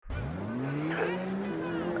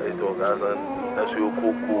TikTok na siyo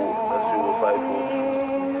koko na siyo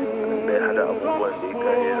 502 da hada abubuwan da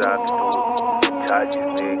kai za ka to charges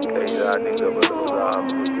ne kai za ne gaba da za a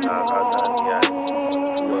mutu na kasa niya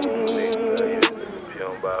wasu ne kai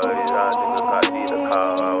fiyan ba wai za a dinga kaɗi da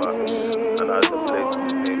kawawa ana da flex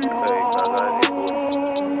ne kai ka gane ko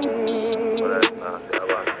wadda na sai a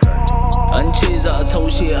ba ka kai an ce za a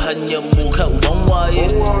taushe hanyar mu kan Uban Waye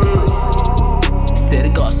said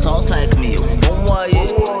got sauce like me Uban Waye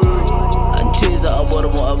an ce za a bar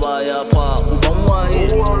mu a baya fa Uban Waye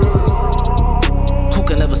who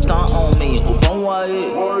can never start on me Uban Waye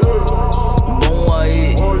Uban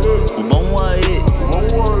Waye Uban Waye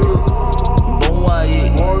Uban Waye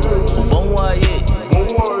Uban Waye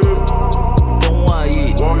Uban Waye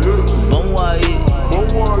Uban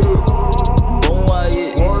Waye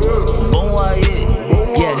Uban Waye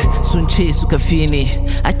yeah sun ce suka fi ni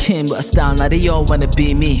I came with a style, now they all wanna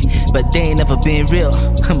be me but they ain't never been real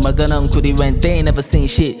maganan kudi when they ain't never seen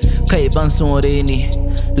shit kai ban son reni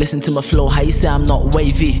listen to my flow how you say I'm not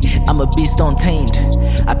wavy I'm a beast untamed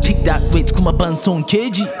I pick that weight kuma ban son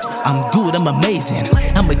keji I'm good, I'm amazing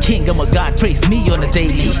I'm a king, I'm a god, praise me on a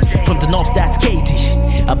daily from the north that's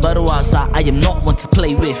KD I better outside, I am not one to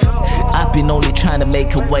play with I've been only trying to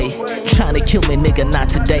make a way trying to kill me nigga not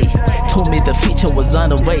today told me the future was on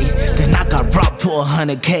the way then I got robbed for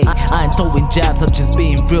 100k I ain't throwing jabs, I'm just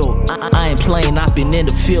being real I ain't playing, I've been in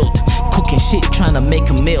the field cooking shit, trying to make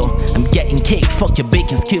a meal I'm getting cake, fuck your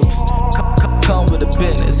baking skills Come with the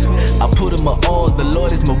business I put in my all, the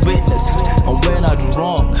Lord is my witness and when I do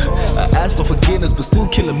wrong I ask for forgiveness but still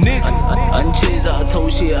kill them niggas an ce za a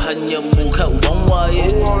taushe hanyar mu kan Uban Waye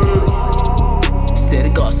said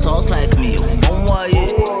it got sauce like me Uban Waye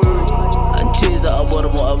an ce za a bar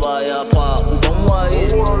mu a baya fa Uban Waye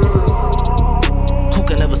who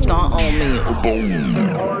can never start on me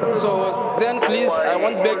Uban So then please I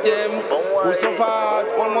won't beg them. We suffered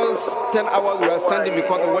almost 10 hours we are standing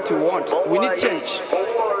because of what we want. We need change.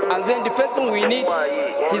 And then the person we need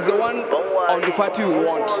is the one on the party we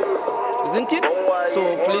want. Isn't it? So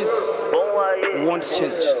please, we want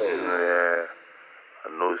change. Yeah, I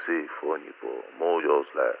know say funny, but more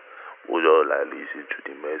just like listen to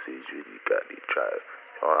the message you got the try.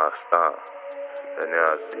 You understand? And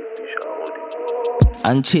I say this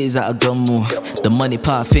an ce za a gan mu da money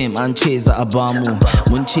pa fame an ce za a ba mu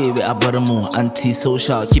mun ce wai a bar mu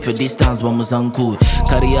anti-social keep a distance ba mu san ku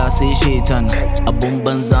kariya sai shaitan abun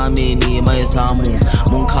banza me ne mai samu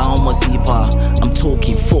mun kawo masifa I'm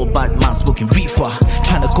talking 4 bad man smoking reefer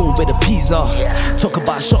trying to go with the pizza talk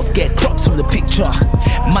about shots get crops from the picture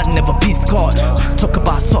man never been scarred talk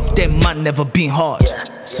about soft them man never been hard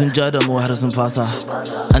sun ja da mu har sun fasa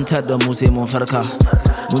an tada mu sai mun farka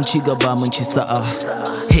mun ci gaba mun ci sa'a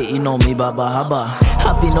hating on me baba haba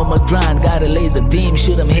I've been on my grind got a laser beam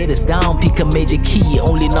shoot them haters down pick a major key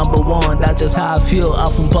only #1 that's just how I feel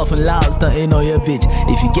out from puffing loud stunting on your bitch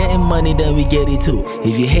if you getting money then we get it too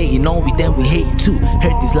if you hating on me then we hate you too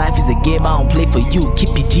heard this life is a game I don't play for you keep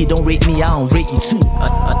it G don't rate me I don't rate you too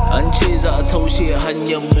an ce za a taushe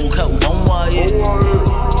hanyar mu kan Uban Waye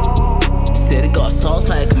said it got sauce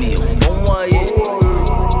like me Uban Waye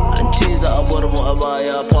an ce za a bar mu a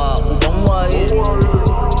baya fa Uban Waye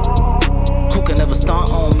who can never start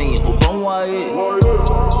on me Uban Waye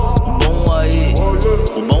Uban Waye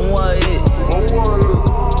Uban Waye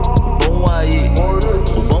Uban Waye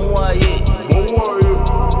Uban Waye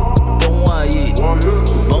Uban Waye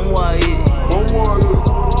Uban Waye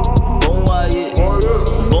Uban Waye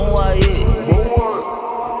Uban Waye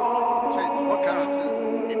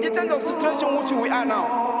The kind of situation which we are now.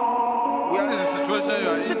 We are in a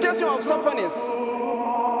situation of suffering.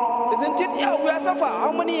 Isn't it? Yeah, we are suffering.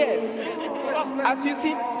 How many years? As you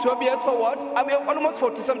see, 12 years forward, I mean almost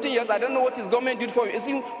 40 something years. I don't know what is government did for you. You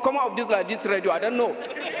see, come out of this like this radio. I don't know.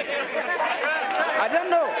 I don't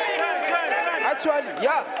know. Actually,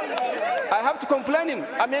 yeah. I have to complain.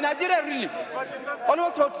 I mean Nigeria really.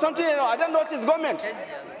 Almost 40 something, I don't know what is government.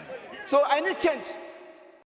 So I need change.